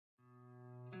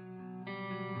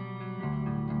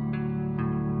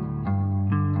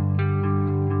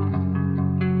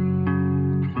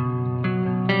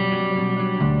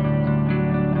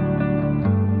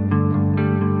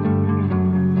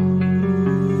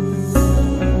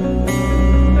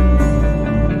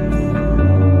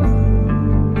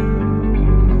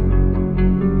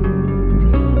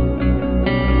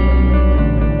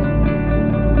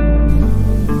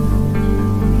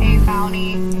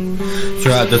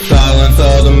Had to silence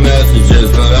all the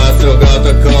messages, but I still got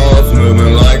the calls.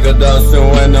 Moving like a dust and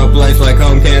when no place like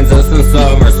home, Kansas in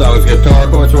summer. Songs, guitar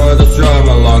chords for the strum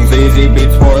alongs, easy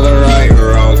beats for the right and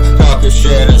wrongs. Talking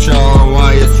shit and showing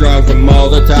why you're strong from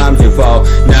all the times you fall.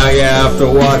 Now you have to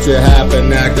watch it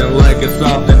happen, acting like it's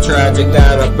something tragic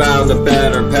that abounds a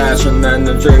better passion than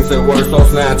the drinks that we're so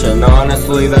snatching.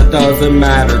 Honestly, that doesn't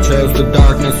matter. Chose the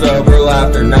darkness over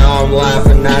laughter. Now I'm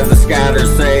laughing as I scatter,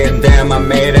 saying damn, I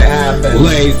made it happen.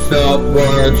 Laced up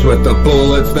words with the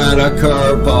bullets that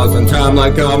occur, pausing time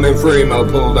like I'm in Fremo.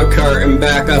 Pull the curtain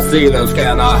back, I see those,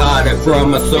 cannot hide it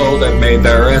from a soul that made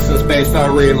their essence based on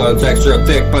reloads. Extra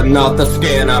thick but not the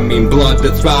skin, I mean blood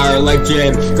that's fire like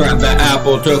Djinn. Grabbed the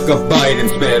apple, took a bite and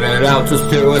spit it out just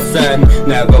to ascend.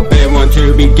 Never been one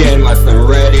to begin, less than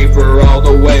ready for all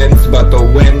the winds. But the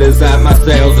wind is at my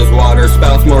sails as water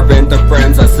spouts more bent to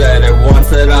friends. I said it once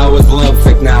that I was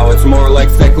lovesick, now it's more like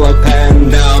cyclopen.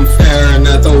 Now I'm staring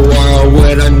at the world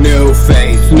with a new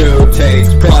face, new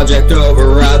taste. Project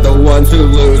override the ones who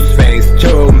lose faith.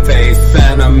 Tomb face,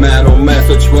 sentimental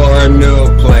message for a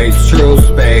new place. True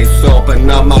space, open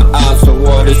up my eyes to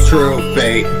what is true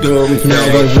fate. Doomsday. Now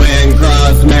the wind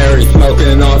cries Mary,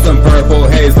 smoking on some purple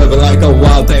haze. Living like a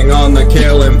wild thing on the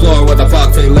killing floor with a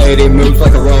foxy lady. Moves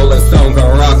like a rolling stone,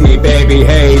 gonna rock me baby.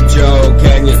 Hey Joe,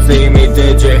 can you see me?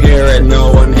 Did you hear it?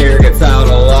 No one here gets out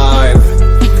alive.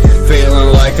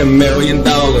 Feeling like $1 million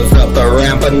up the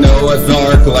ramp of Noah's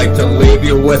Ark. Like to leave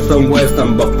you with some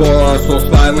wisdom before our souls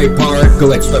finally part.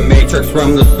 Glitch the matrix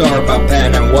from the start by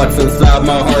penning what's inside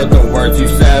my heart. The words you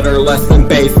said are less than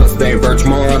baseless, they verge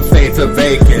more on states of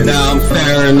vacant. Now I'm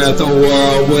staring at the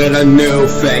world with a new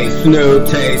face, new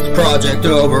taste. Project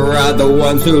override the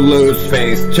ones who lose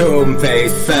faith. Tomb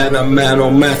face, sentimental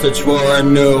message for a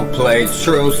new place.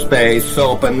 True space,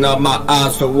 open up my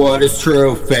eyes to what is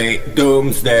true fate.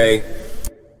 Doomsday.